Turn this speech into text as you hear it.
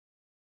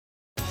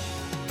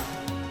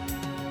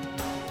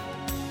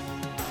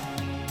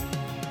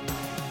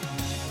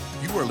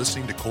are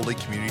listening to Cold Lake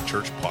Community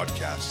Church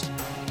podcast.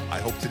 I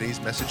hope today's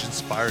message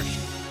inspires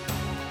you.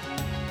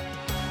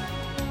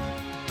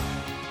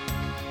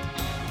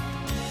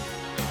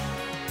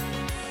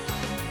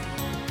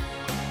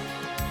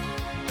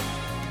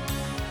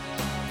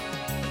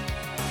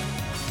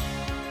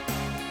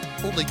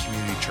 Cold Lake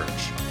Community Church,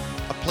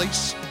 a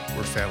place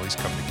where families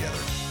come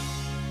together.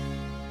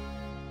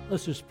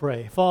 Let's just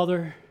pray.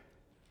 Father,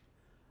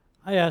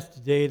 I ask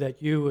today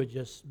that you would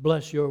just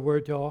bless your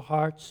word to our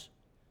hearts.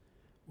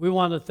 We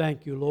want to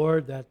thank you,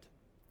 Lord, that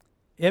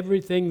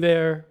everything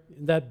there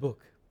in that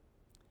book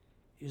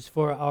is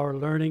for our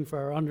learning, for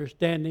our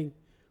understanding,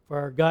 for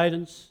our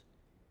guidance.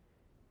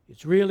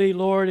 It's really,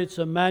 Lord, it's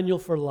a manual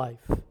for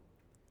life.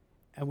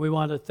 And we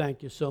want to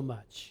thank you so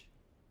much.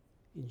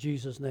 In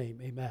Jesus'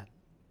 name, amen.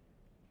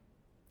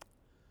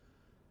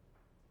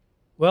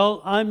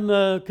 Well,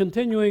 I'm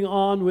continuing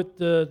on with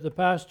the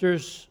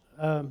pastor's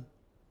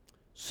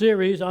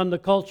series on the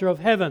culture of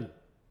heaven.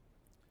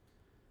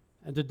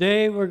 And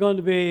today we're going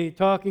to be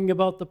talking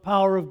about the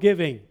power of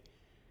giving.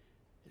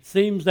 It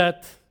seems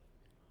that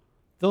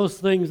those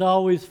things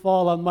always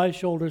fall on my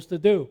shoulders to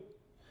do.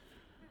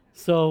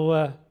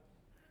 So,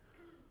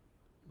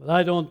 but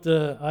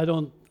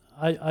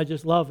I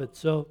just love it.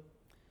 So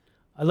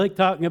I like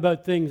talking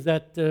about things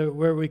that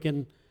where we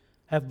can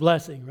have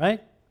blessing,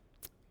 right?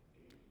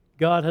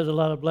 God has a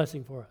lot of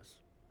blessing for us.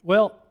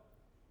 Well,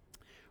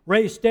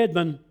 Ray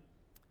Stedman,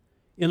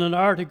 in an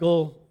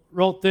article,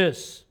 wrote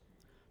this: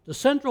 the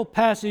central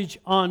passage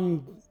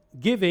on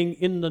giving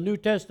in the New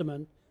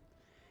Testament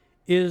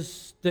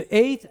is the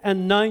 8th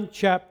and 9th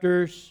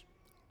chapters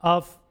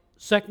of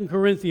 2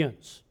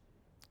 Corinthians.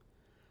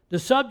 The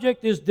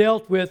subject is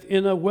dealt with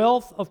in a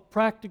wealth of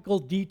practical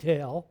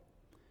detail,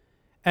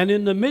 and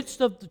in the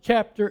midst of the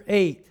chapter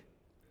 8,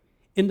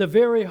 in the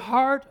very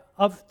heart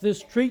of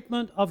this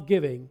treatment of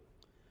giving,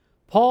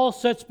 Paul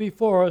sets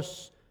before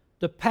us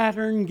the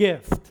pattern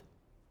gift.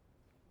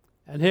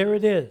 And here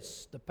it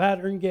is, the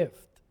pattern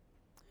gift.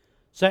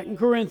 2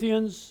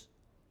 Corinthians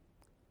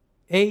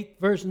 8,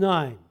 verse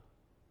 9.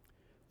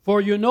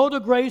 For you know the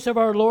grace of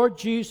our Lord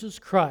Jesus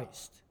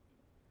Christ,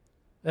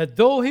 that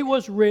though he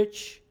was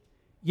rich,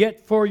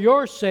 yet for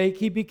your sake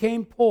he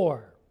became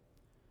poor,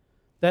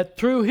 that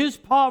through his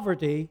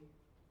poverty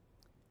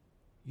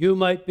you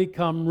might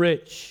become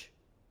rich.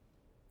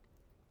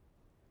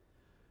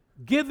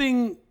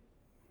 Giving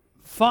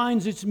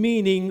finds its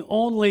meaning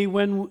only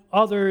when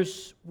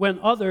others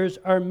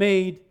are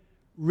made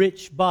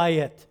rich by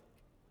it.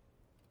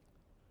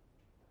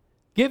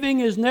 Giving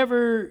is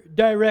never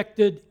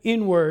directed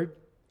inward,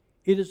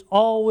 it is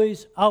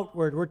always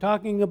outward. We're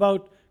talking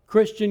about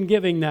Christian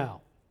giving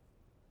now.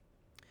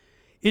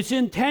 Its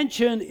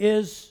intention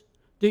is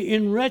the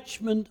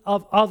enrichment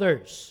of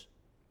others.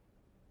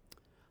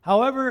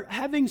 However,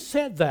 having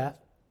said that,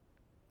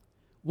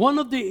 one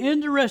of the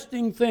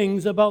interesting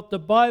things about the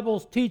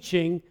Bible's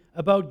teaching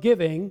about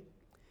giving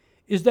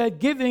is that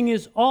giving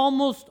is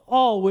almost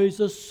always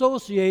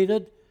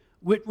associated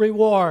with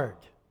reward.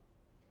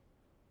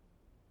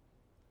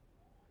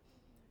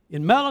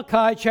 In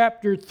Malachi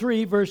chapter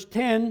 3, verse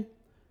 10,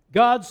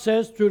 God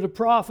says through the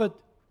prophet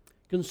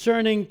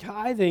concerning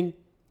tithing,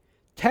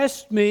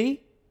 "Test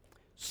me,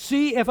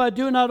 see if I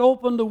do not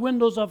open the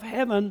windows of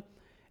heaven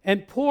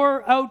and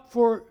pour out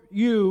for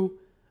you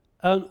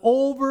an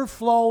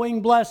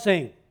overflowing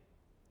blessing."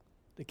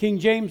 The King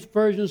James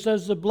Version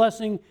says the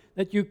blessing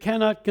that you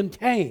cannot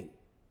contain.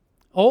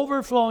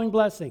 Overflowing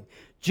blessing.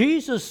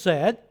 Jesus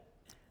said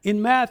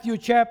in Matthew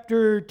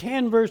chapter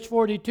 10, verse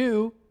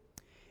 42,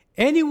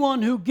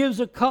 anyone who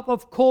gives a cup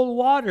of cold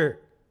water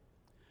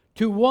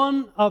to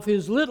one of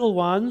his little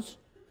ones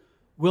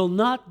will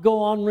not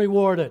go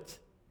unrewarded.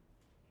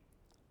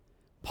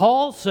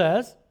 Paul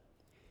says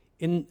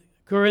in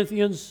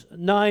Corinthians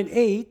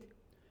 9:8,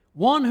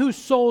 one who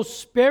sows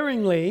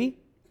sparingly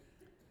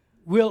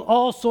will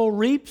also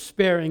reap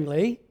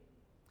sparingly,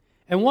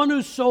 and one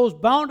who sows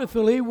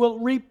bountifully will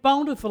reap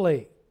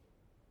bountifully.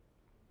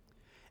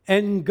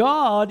 And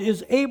God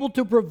is able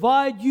to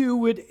provide you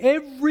with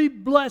every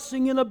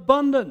blessing in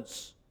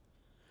abundance,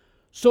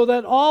 so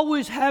that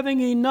always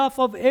having enough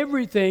of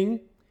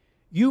everything,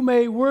 you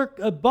may work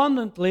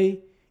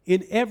abundantly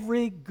in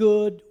every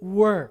good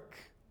work.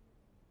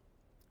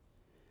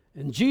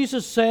 And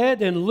Jesus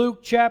said in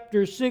Luke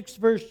chapter 6,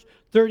 verse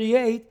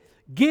 38,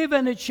 give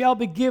and it shall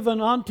be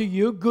given unto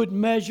you, good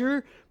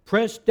measure,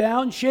 pressed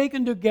down,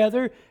 shaken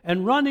together,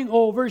 and running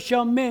over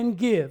shall men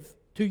give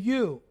to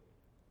you.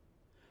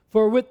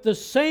 For with the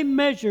same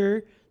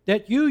measure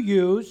that you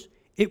use,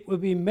 it will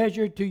be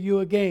measured to you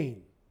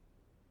again.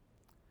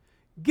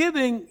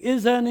 Giving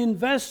is an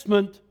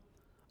investment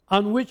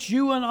on which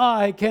you and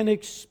I can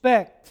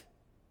expect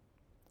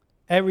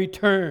a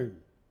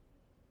return.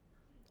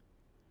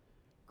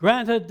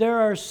 Granted,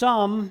 there are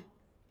some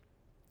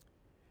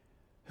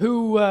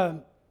who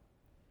have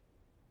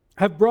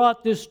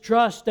brought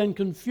distrust and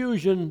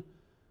confusion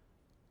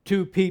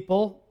to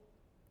people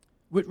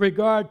with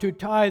regard to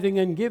tithing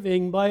and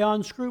giving by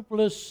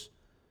unscrupulous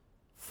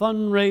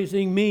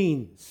fundraising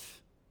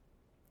means.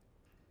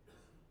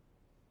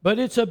 But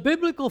it's a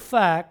biblical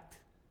fact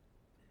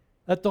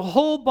that the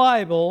whole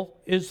Bible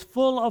is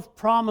full of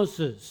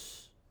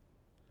promises.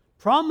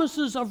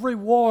 Promises of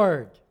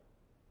reward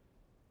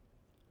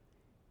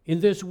in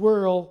this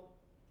world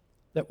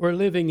that we're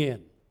living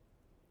in.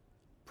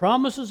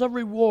 Promises of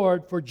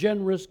reward for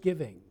generous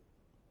giving.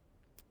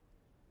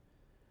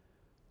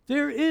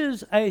 There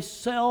is a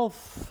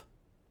self-interest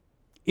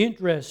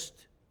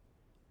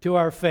to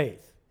our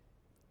faith.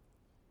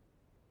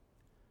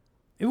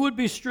 It would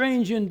be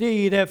strange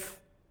indeed if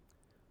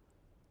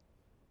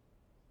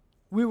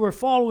we were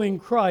following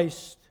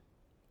Christ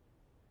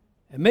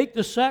and make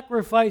the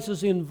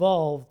sacrifices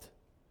involved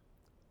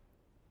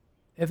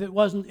if it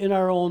wasn't in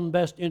our own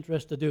best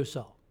interest to do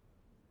so.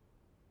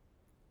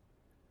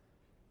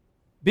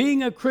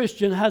 Being a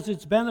Christian has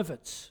its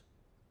benefits.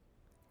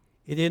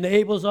 It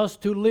enables us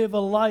to live a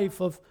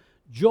life of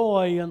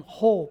joy and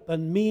hope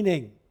and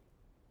meaning.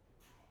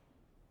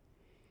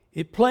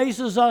 It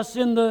places us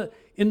in the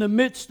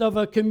midst of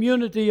a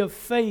community of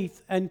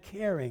faith and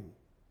caring.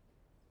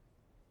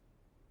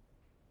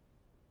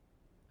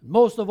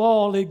 Most of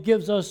all, it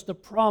gives us the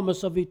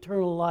promise of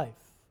eternal life.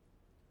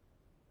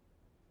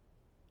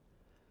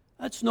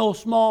 That's no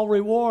small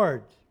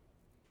reward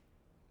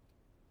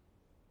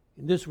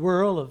in this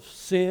world of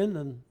sin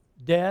and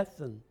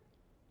death and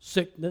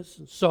sickness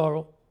and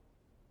sorrow.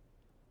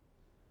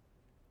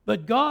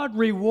 But God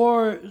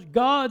rewards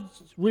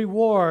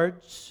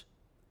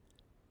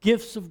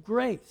gifts of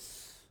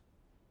grace.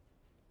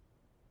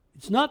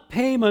 It's not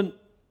payment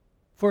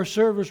for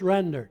service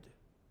rendered.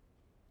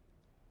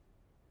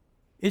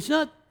 It's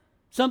not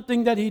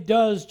something that He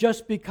does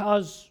just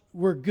because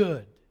we're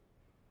good.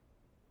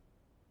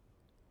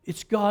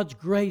 It's God's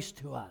grace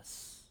to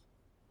us.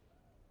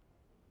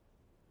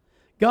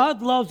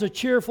 God loves a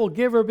cheerful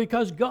giver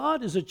because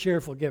God is a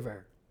cheerful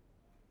giver.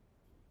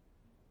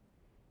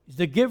 He's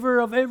the giver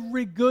of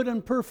every good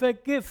and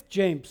perfect gift,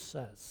 James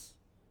says.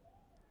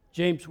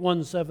 James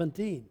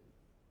 1:17.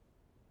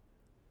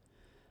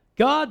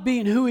 God,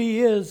 being who He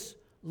is,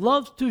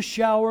 loves to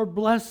shower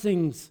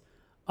blessings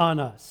on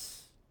us.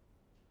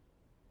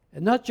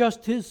 And not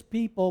just His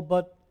people,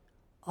 but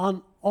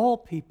on all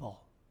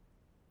people.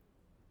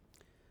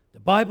 The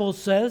Bible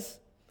says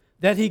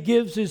that He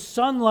gives His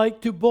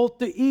sunlight to both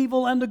the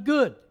evil and the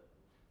good.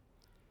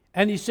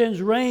 And He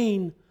sends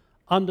rain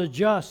on the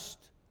just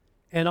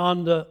and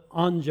on the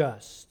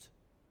unjust.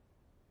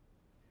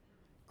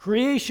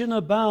 Creation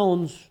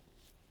abounds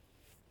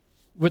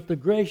with the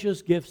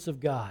gracious gifts of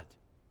God.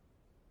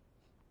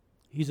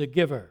 He's a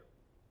giver.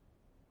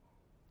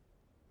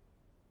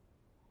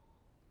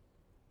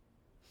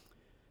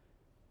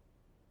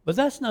 But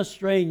that's not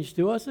strange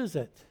to us, is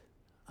it?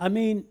 I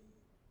mean,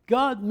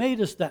 God made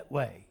us that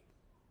way.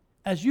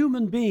 As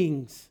human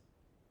beings,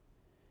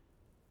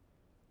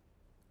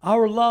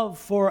 our love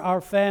for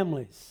our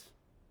families,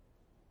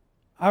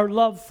 our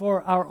love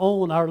for our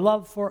own, our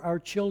love for our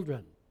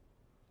children.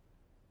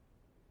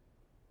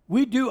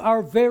 We do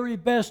our very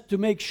best to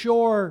make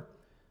sure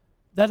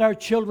that our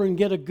children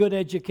get a good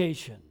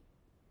education.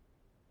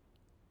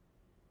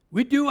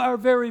 We do our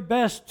very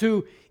best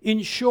to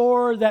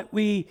ensure that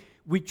we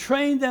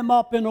train them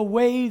up in a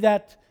way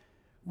that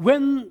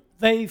when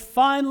they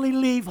finally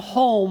leave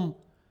home,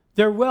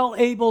 they're well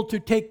able to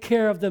take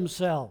care of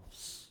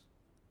themselves.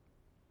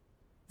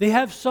 They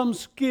have some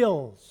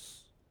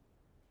skills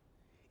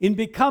in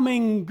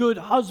becoming good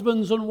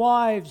husbands and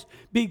wives,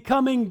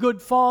 becoming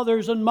good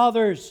fathers and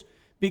mothers,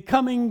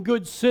 becoming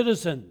good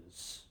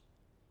citizens.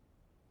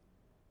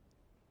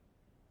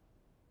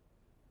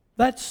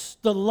 That's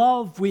the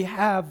love we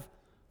have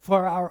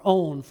for our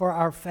own, for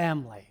our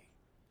family.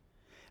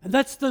 And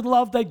that's the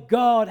love that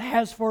God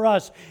has for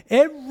us.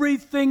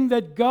 Everything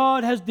that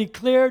God has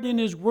declared in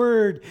His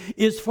Word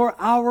is for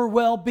our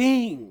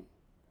well-being,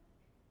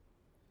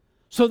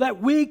 so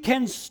that we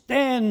can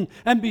stand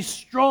and be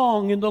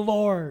strong in the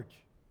Lord.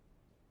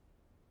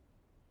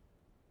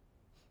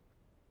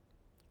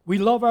 We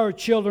love our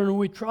children and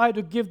we try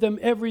to give them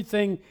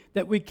everything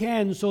that we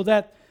can so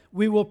that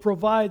we will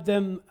provide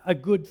them a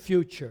good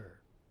future.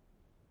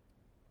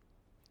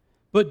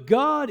 But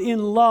God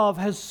in love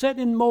has set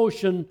in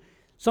motion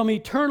some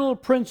eternal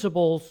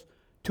principles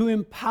to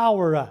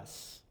empower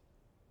us.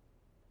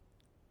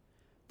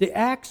 The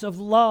acts of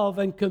love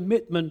and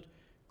commitment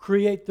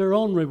create their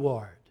own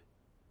reward.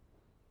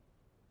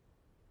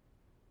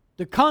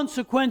 The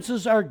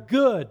consequences are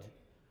good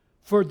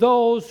for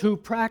those who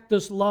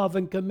practice love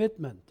and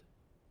commitment.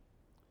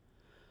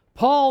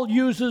 Paul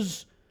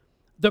uses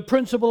the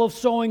principle of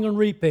sowing and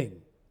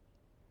reaping.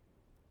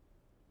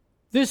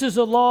 This is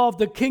a law of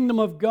the kingdom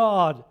of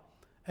God,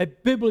 a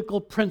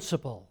biblical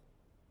principle.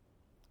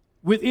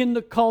 Within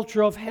the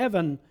culture of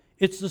heaven,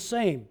 it's the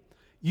same.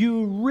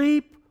 You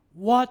reap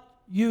what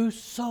you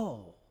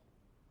sow.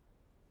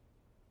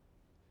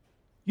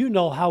 You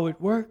know how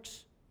it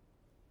works.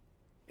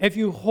 If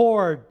you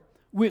hoard,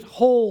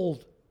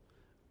 withhold,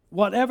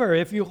 whatever,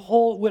 if you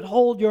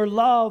withhold your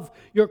love,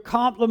 your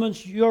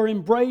compliments, your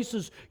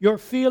embraces, your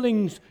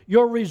feelings,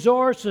 your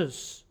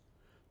resources,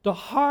 the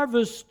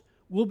harvest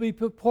will be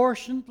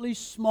proportionately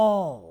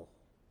small.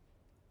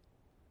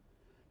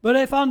 But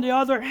if, on the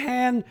other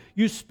hand,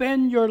 you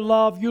spend your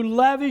love, you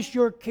lavish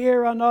your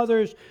care on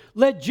others,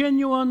 let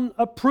genuine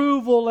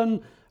approval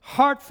and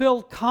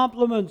heartfelt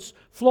compliments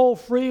flow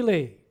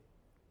freely,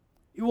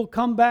 it will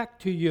come back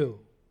to you,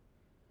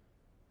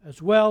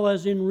 as well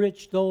as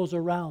enrich those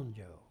around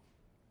you.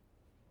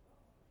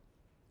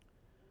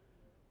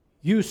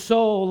 You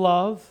sow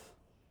love,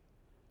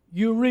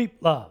 you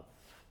reap love.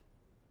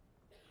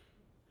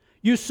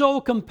 You sow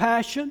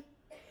compassion,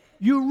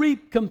 you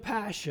reap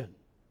compassion.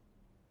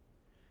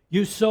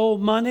 You sow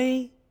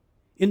money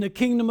in the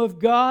kingdom of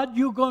God,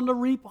 you're going to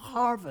reap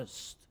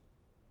harvest.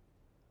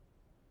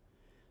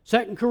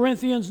 2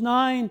 Corinthians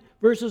 9,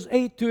 verses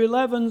 8 to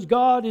 11,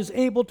 God is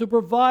able to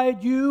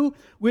provide you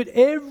with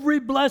every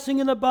blessing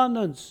in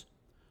abundance,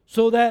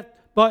 so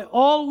that by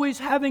always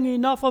having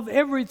enough of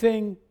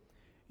everything,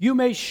 you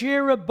may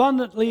share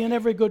abundantly in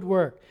every good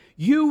work.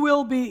 You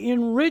will be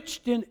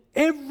enriched in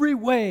every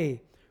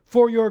way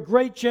for your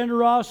great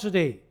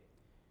generosity,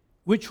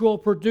 which will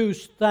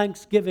produce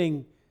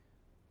thanksgiving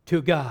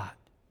to God.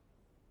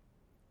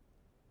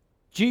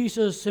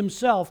 Jesus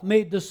himself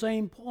made the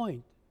same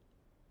point.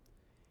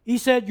 He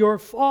said, your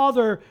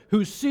Father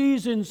who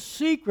sees in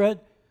secret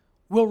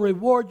will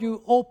reward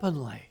you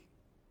openly.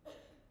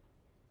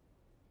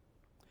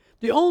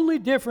 The only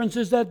difference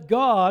is that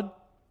God,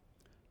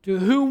 to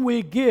whom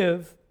we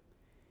give,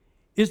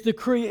 is the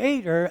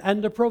creator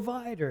and the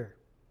provider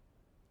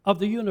of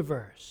the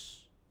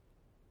universe.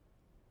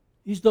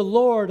 He's the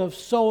Lord of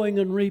sowing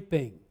and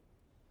reaping.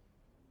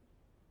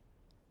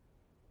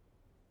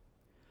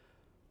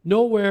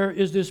 Nowhere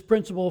is this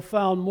principle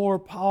found more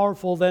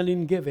powerful than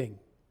in giving.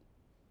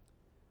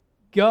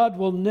 God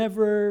will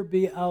never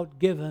be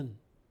outgiven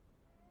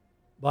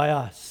by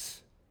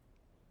us.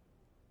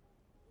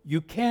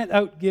 You can't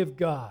outgive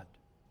God.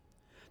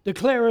 The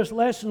clearest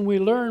lesson we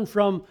learn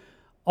from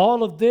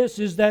all of this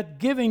is that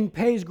giving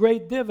pays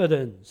great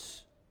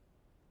dividends.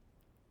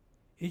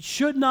 It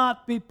should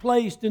not be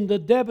placed in the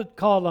debit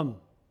column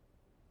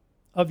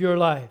of your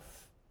life.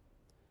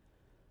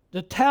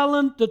 The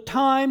talent, the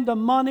time, the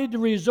money, the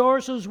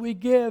resources we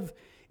give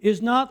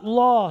is not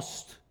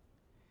lost.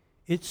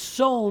 It's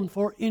sown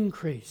for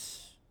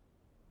increase.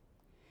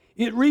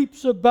 It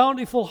reaps a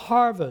bountiful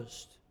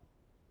harvest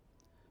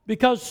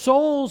because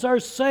souls are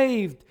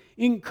saved,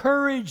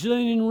 encouraged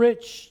and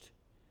enriched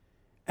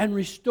and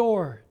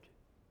restored.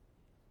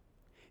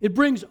 It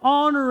brings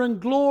honor and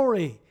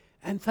glory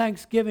and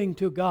thanksgiving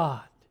to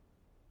God.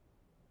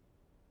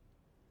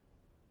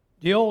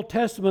 The Old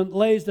Testament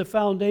lays the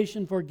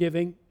foundation for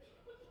giving.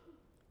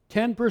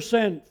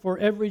 10% for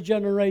every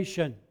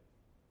generation,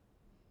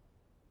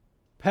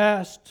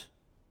 past,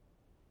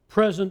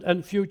 present,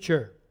 and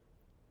future.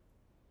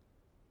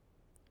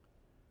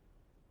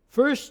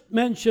 First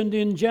mentioned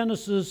in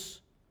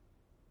Genesis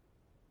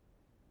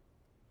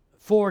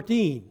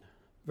 14,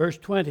 verse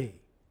 20.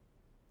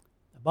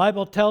 The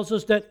Bible tells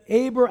us that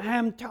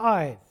Abraham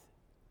tithed.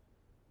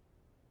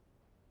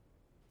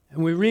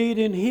 And we read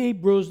in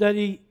Hebrews that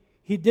he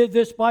did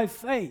this by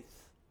faith.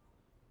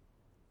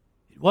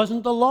 It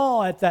wasn't the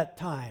law at that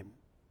time.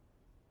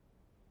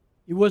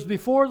 It was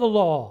before the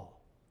law.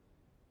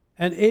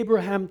 And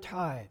Abraham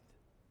tithed.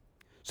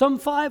 Some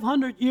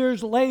 500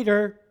 years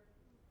later,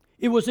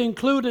 it was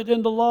included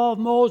in the law of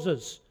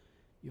Moses.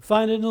 You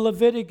find it in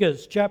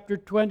Leviticus chapter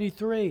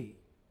 23.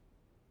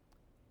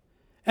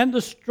 And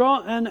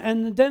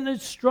then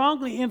it's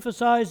strongly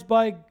emphasized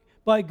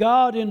by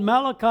God in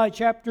Malachi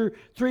chapter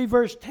 3,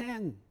 verse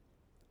 10.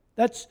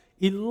 That's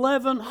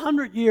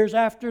 1,100 years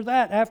after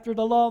that, after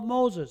the law of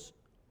Moses.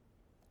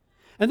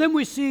 And then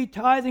we see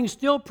tithing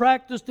still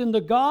practiced in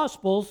the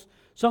Gospels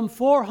some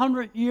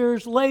 400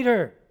 years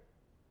later.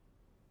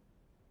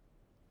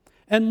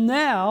 And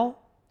now,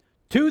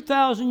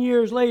 2,000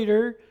 years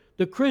later,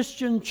 the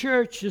Christian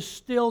church is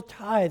still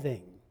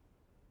tithing.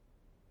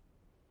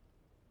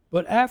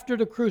 But after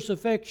the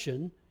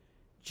crucifixion,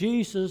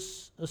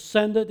 Jesus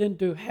ascended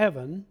into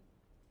heaven,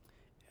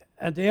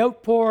 and the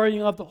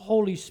outpouring of the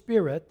Holy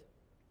Spirit,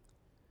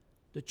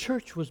 the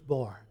church was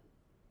born.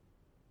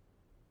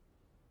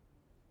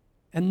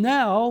 And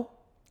now,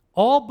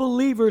 all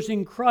believers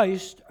in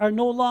Christ are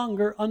no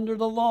longer under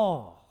the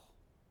law,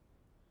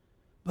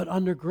 but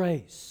under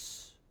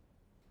grace.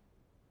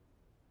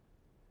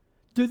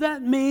 Does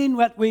that mean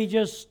that we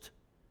just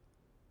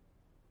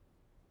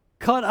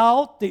cut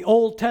out the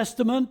Old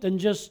Testament and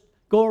just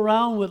go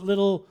around with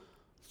little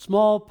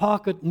small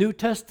pocket New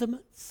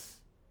Testaments?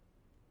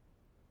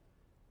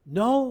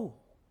 No.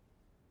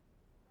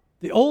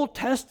 The Old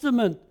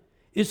Testament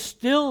is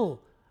still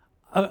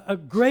a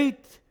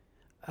great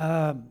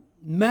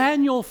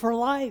manual for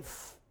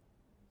life.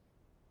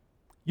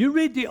 You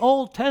read the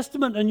Old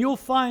Testament and you'll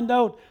find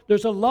out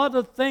there's a lot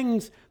of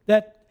things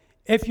that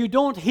if you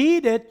don't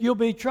heed it, you'll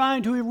be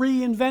trying to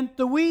reinvent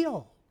the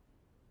wheel.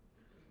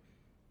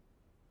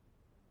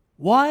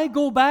 Why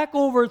go back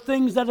over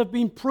things that have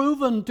been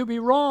proven to be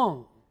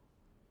wrong?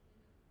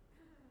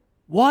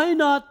 Why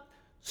not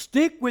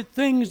stick with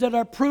things that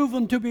are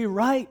proven to be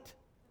right?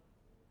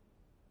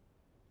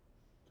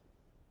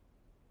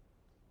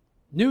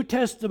 New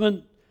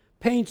Testament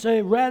paints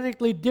a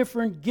radically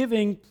different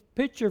giving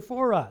picture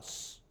for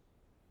us.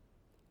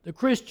 The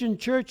Christian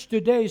church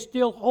today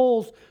still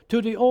holds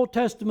to the Old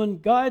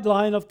Testament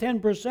guideline of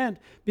 10%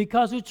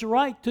 because it's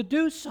right to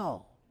do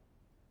so.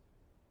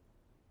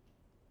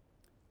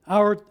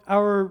 Our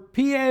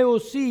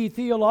PAOC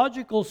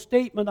theological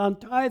statement on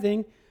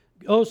tithing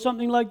goes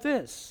something like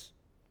this.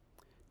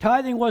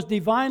 Tithing was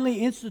divinely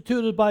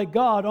instituted by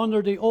God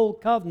under the Old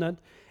Covenant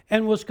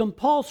and was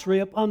compulsory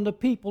upon the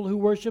people who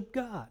worship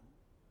God.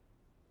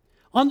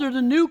 Under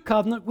the New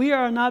Covenant, we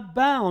are not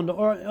bound,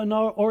 or in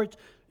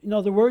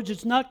other words,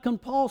 it's not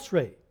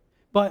compulsory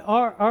by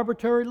our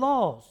arbitrary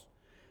laws.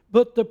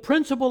 But the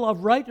principle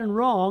of right and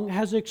wrong,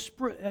 as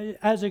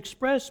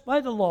expressed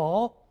by the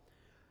law,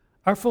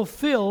 are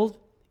fulfilled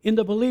in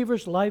the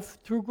believer's life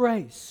through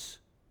grace.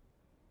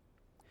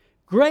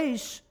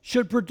 Grace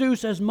should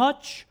produce as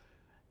much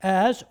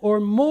as or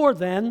more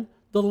than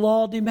the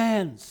law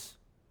demands.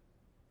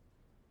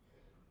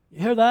 You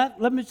hear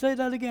that? Let me say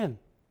that again.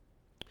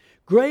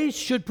 Grace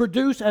should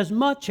produce as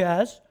much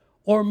as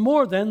or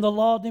more than the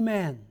law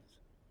demands.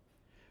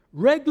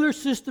 Regular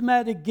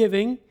systematic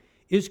giving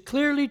is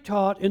clearly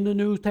taught in the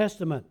New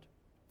Testament.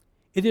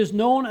 It is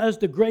known as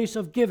the grace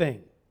of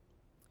giving.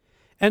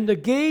 And the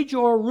gauge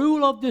or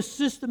rule of this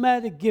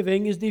systematic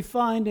giving is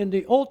defined in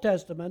the Old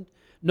Testament,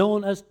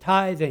 known as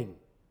tithing.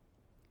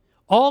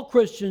 All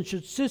Christians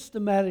should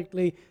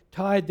systematically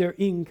tithe their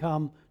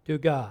income to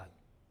God.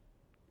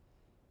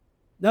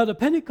 Now, the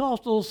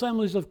Pentecostal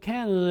Assemblies of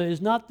Canada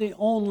is not the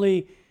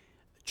only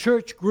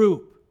church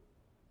group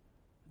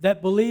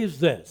that believes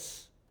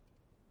this.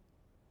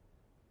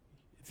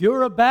 If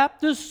you're a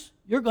Baptist,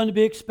 you're going to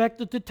be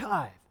expected to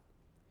tithe.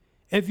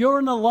 If you're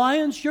an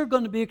Alliance, you're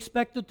going to be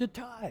expected to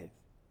tithe.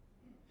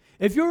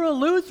 If you're a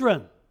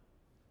Lutheran,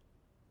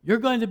 you're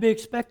going to be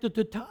expected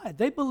to tithe.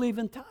 They believe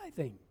in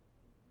tithing.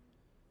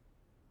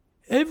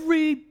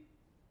 Every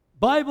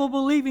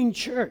Bible-believing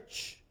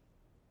church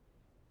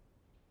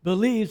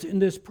believes in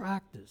this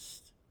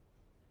practice.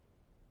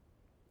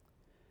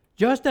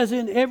 Just as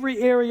in every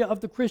area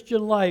of the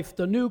Christian life,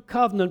 the New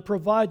Covenant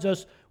provides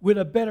us with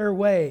a better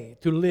way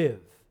to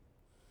live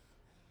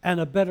and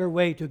a better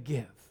way to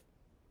give.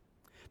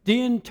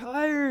 The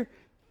entire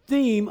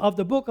theme of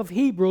the book of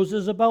Hebrews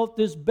is about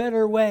this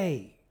better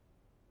way.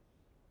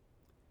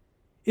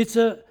 It's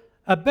a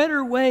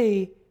better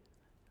way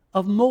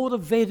of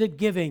motivated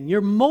giving.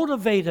 You're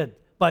motivated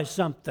by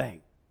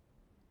something.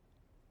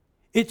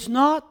 It's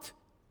not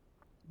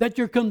that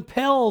you're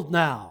compelled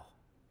now,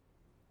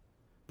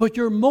 but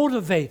you're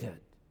motivated.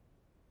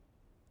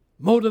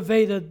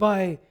 Motivated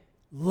by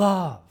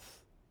love.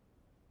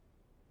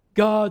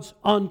 God's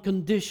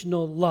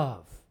unconditional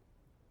love.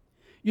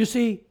 You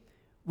see,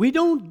 we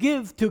don't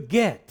give to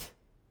get,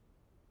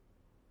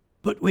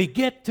 but we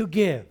get to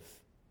give.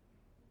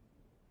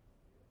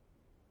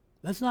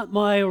 That's not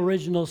my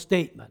original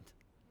statement,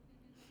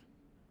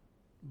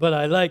 but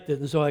I liked it,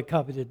 and so I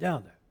copied it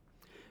down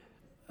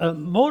there.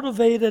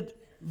 Motivated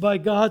by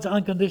God's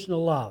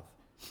unconditional love.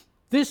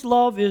 This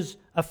love is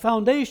a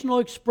foundational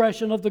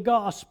expression of the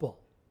gospel.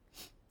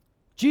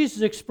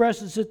 Jesus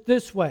expresses it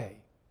this way.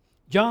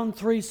 John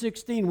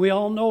 3:16, we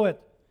all know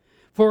it.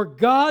 For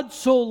God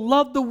so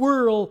loved the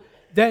world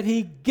that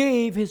he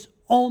gave his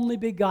only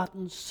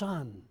begotten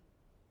Son.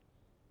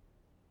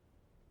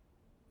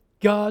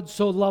 God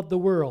so loved the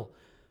world.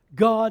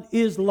 God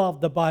is love,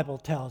 the Bible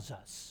tells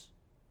us.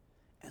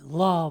 And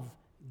love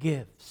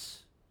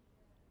gives.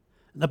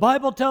 The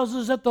Bible tells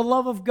us that the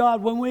love of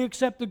God, when we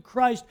accepted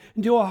Christ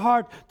into our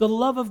heart, the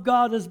love of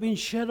God has been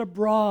shed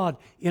abroad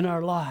in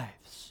our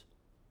lives.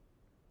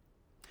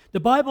 The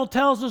Bible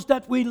tells us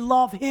that we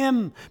love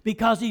him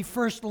because he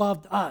first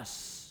loved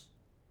us.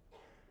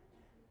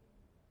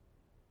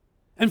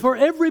 And for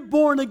every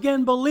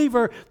born-again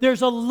believer,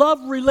 there's a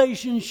love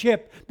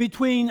relationship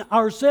between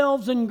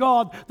ourselves and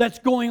God that's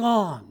going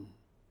on.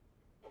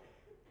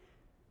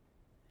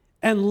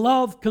 And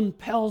love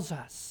compels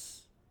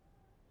us.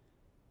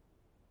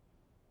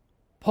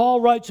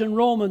 Paul writes in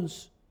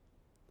Romans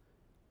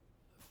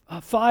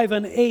 5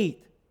 and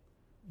 8,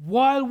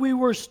 while we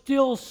were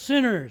still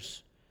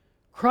sinners,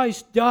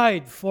 Christ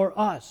died for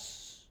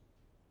us.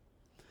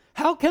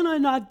 How can I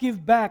not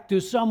give back to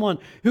someone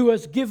who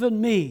has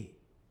given me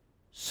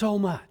so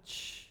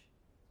much?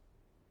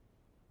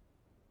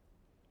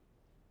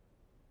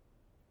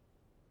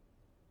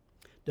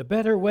 The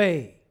better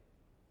way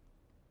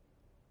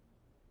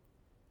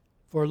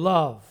for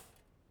love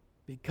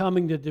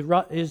becoming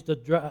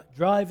the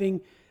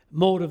driving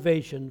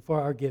motivation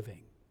for our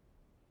giving.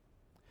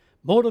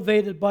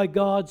 Motivated by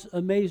God's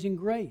amazing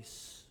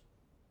grace.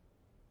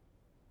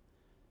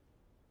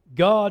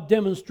 God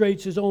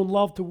demonstrates his own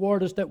love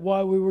toward us that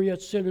while we were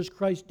yet sinners,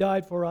 Christ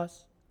died for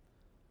us.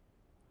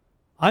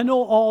 I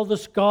know all the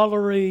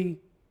scholarly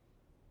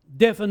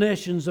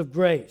definitions of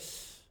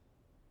grace,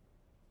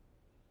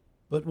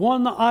 but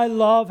one that I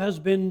love has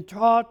been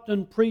taught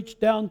and preached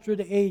down through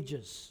the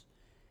ages.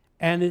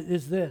 And it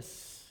is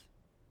this: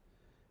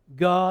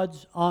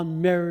 God's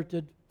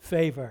unmerited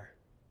favor.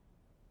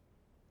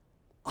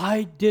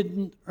 I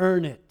didn't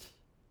earn it.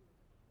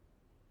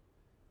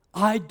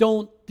 I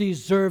don't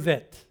deserve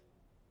it.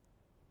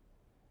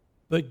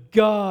 But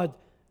God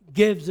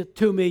gives it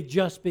to me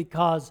just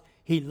because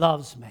He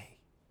loves me.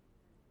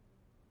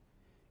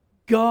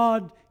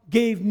 God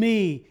gave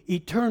me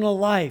eternal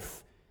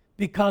life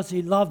because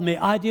He loved me.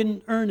 I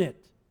didn't earn it.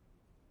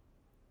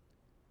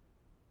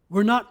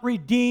 We're not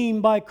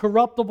redeemed by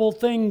corruptible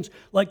things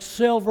like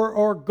silver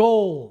or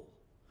gold,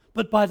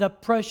 but by the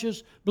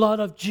precious blood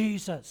of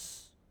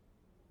Jesus.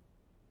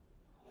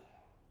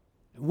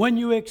 When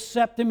you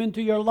accept Him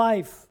into your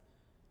life,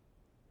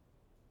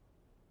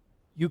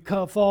 you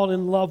fall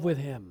in love with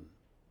Him.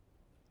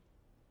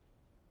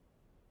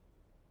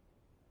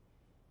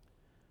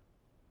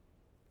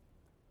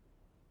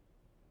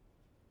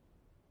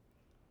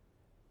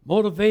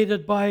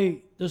 Motivated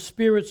by the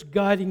Spirit's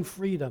guiding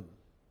freedom.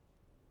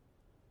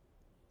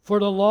 For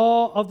the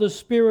law of the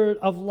Spirit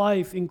of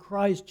life in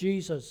Christ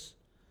Jesus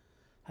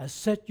has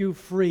set you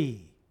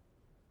free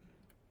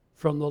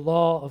from the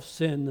law of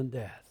sin and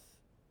death.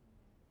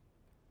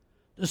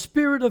 The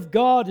Spirit of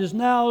God is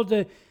now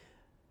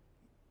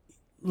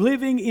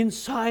living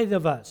inside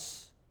of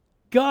us,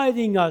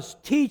 guiding us,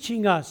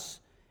 teaching us,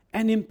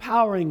 and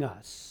empowering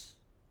us.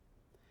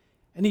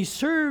 And He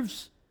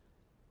serves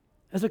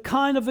as a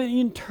kind of an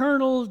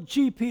internal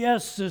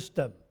GPS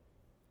system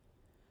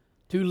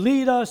to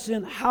lead us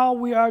in how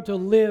we are to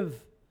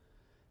live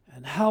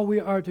and how we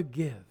are to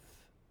give.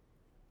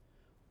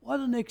 What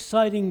an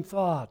exciting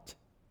thought.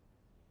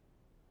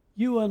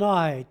 You and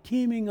I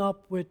teaming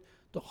up with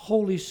the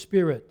Holy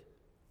Spirit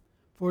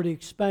for the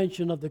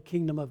expansion of the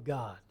kingdom of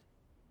God.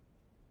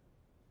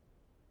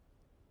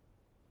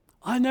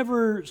 I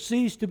never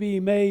cease to be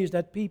amazed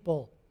at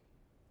people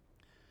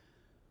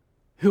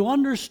who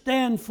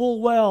understand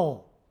full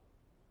well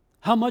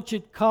how much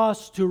it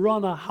costs to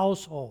run a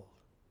household,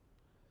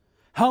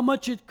 how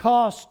much it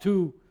costs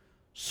to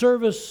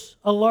service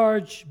a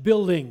large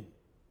building,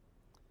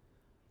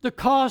 the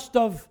cost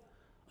of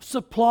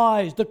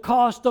supplies, the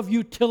cost of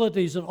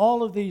utilities, and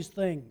all of these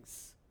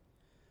things.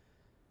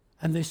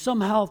 And they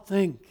somehow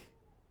think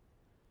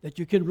that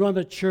you can run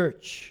a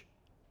church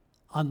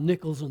on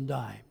nickels and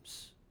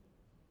dimes.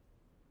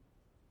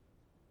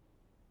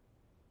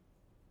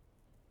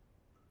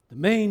 The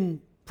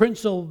main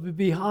principle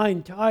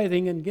behind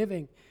tithing and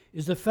giving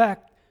is the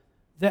fact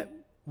that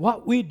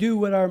what we do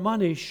with our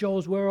money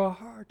shows where our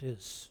heart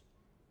is.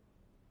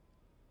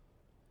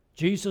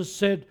 Jesus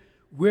said,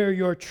 "Where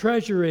your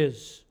treasure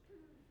is,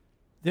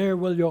 there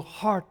will your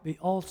heart be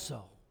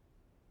also."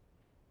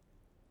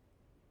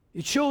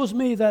 It shows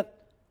me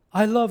that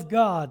I love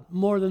God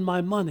more than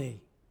my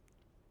money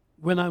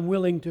when I'm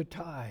willing to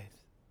tithe.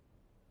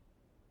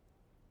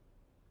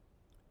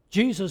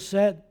 Jesus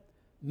said,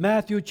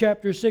 Matthew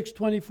chapter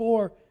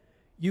 6:24,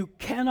 you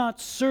cannot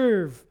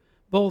serve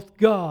both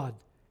God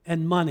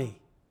and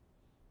money.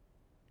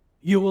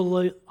 You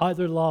will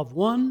either love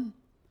one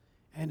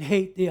and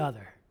hate the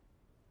other.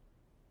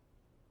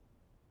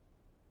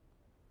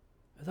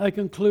 As I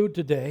conclude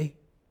today,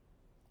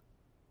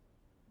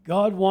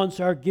 God wants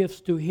our gifts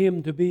to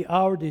Him to be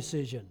our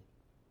decision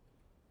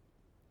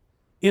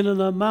in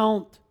an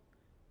amount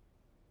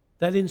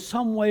that in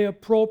some way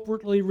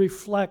appropriately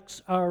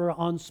reflects our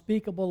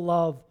unspeakable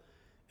love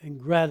and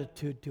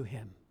gratitude to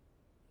Him.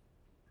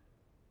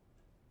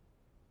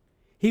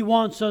 He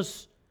wants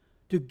us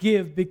to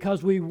give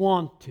because we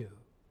want to,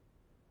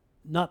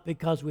 not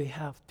because we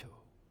have to.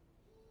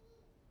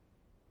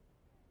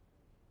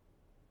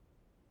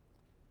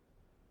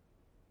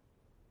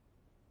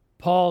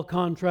 Paul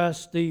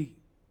contrasts the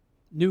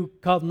new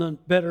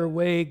covenant, better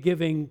way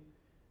giving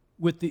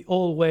with the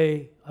old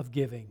way of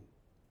giving.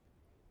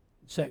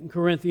 2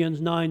 Corinthians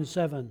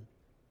 9:7.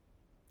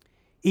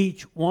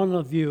 Each one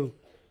of you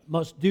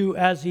must do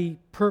as he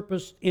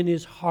purposed in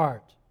his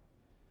heart,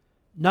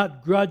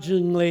 not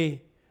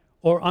grudgingly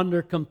or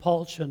under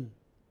compulsion,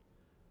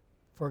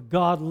 for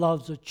God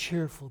loves a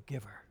cheerful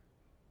giver.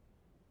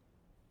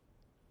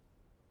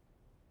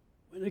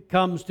 When it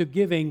comes to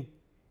giving,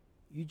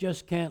 you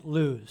just can't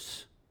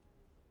lose.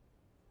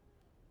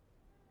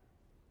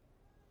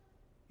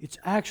 It's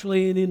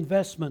actually an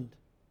investment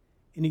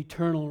in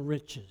eternal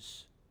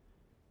riches.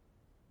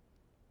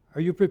 Are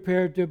you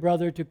prepared,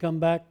 brother, to come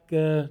back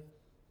to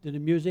the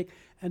music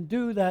and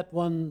do that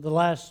one, the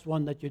last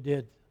one that you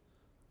did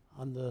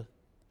on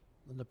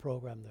the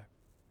program there?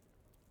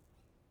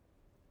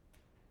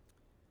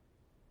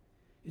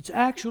 It's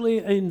actually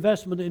an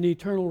investment in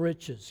eternal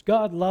riches.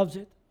 God loves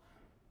it.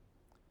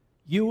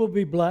 You will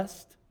be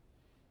blessed.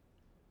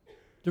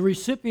 The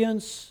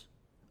recipients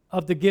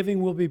of the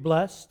giving will be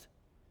blessed.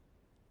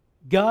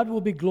 God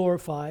will be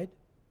glorified.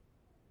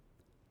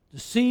 The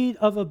seed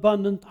of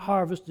abundant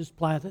harvest is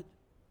planted,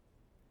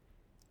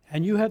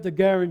 and you have the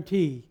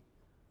guarantee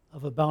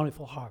of a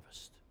bountiful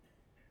harvest.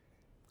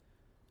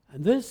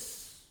 And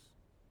this,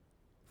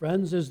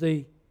 friends, is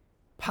the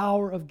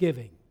power of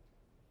giving.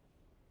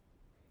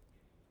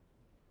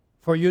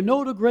 For you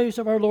know the grace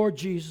of our Lord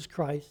Jesus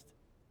Christ,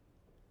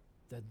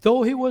 that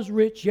though He was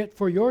rich, yet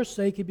for your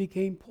sake He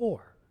became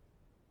poor,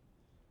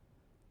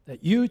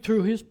 that you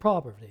through his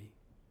poverty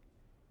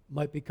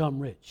might become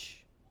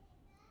rich.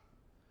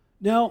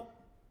 Now,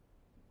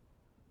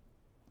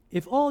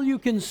 if all you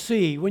can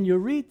see when you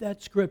read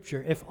that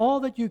scripture, if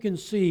all that you can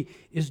see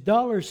is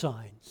dollar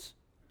signs,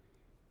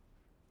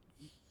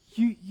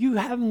 you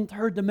haven't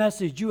heard the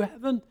message.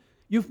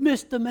 You've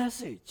missed the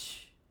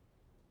message.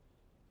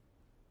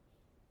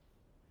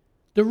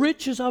 The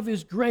riches of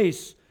his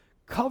grace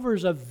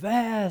covers a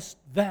vast,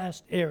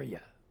 vast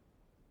area.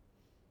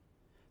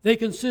 They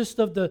consist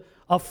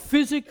of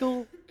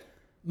physical,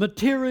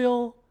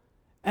 material,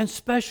 and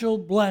special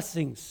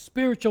blessings,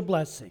 spiritual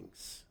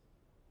blessings.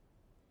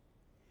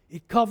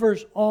 It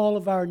covers all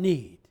of our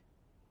need.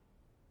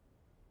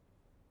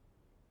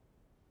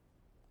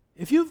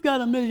 If you've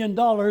got $1 million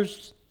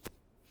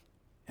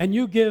and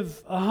you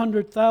give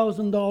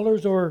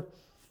 $100,000 or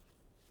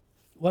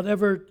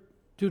whatever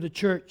to the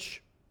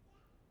church,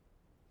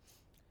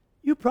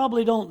 you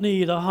probably don't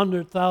need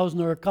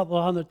 100,000 or a couple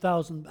of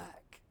 100,000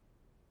 back.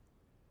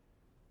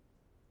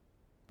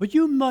 But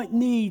you might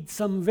need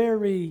some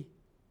very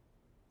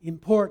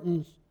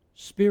important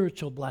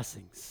spiritual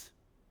blessings.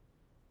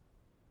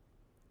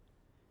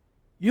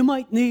 You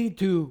might need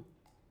to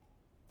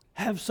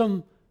have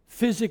some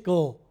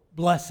physical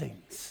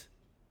blessings.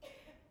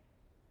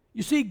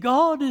 You see,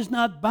 God is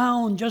not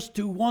bound just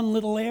to one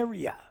little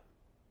area.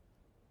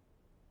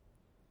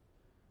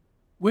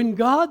 When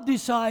God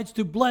decides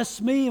to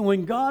bless me and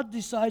when God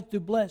decides to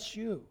bless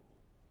you,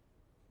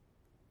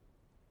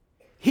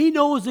 he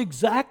knows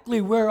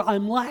exactly where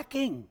I'm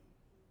lacking.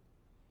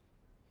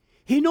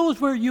 He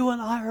knows where you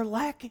and I are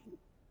lacking.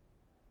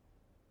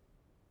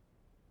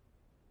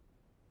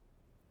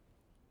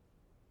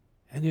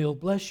 And he'll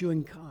bless you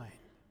in kind.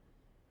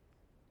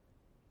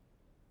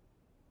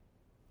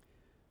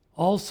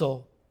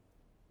 Also,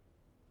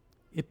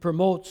 it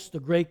promotes the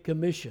Great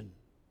Commission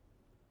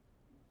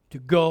to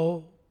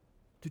go,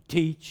 to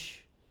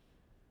teach,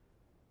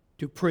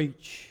 to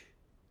preach,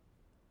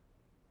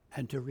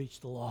 and to reach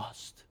the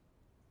lost.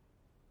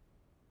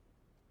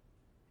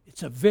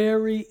 It's a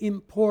very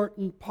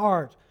important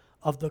part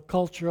of the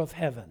culture of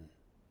heaven,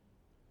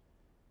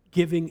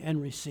 giving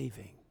and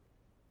receiving.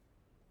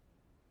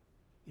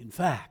 In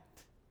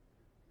fact,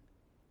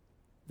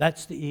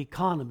 that's the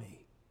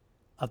economy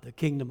of the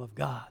kingdom of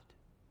God,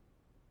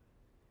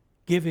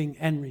 giving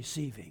and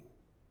receiving.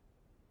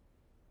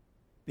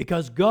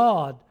 Because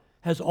God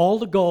has all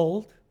the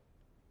gold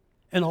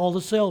and all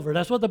the silver.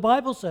 That's what the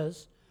Bible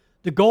says.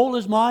 The gold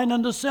is mine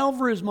and the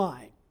silver is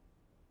mine.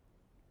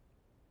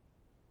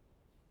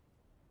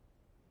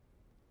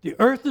 The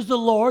earth is the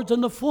Lord's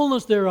and the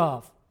fullness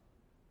thereof,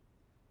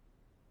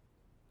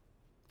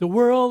 the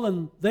world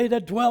and they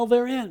that dwell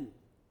therein.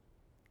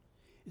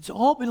 It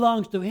all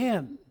belongs to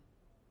him.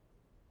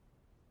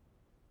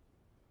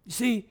 You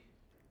see,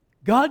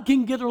 God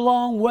can get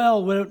along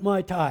well without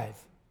my tithe.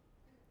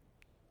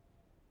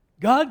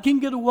 God can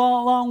get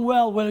along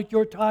well with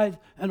your tithe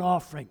and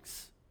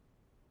offerings.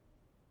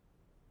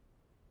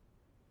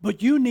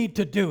 But you need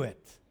to do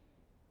it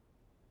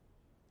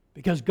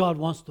because God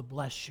wants to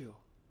bless you.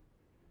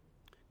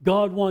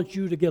 God wants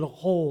you to get a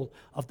hold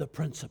of the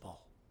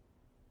principle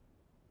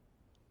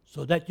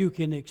so that you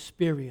can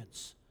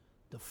experience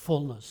the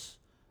fullness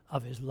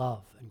of his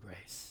love and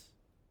grace.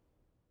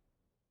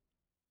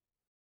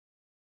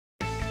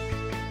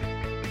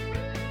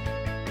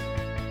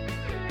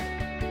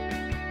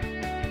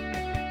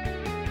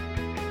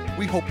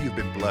 We hope you've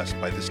been blessed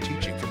by this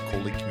teaching from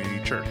Cold Lake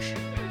Community Church.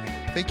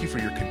 Thank you for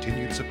your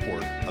continued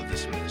support of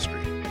this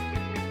ministry.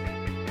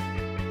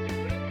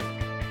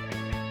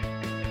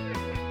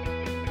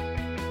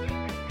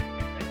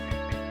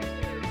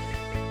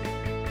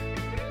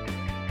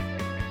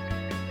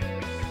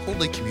 Cold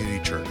Lake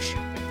Community Church,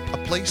 a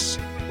place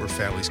where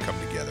families come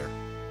together.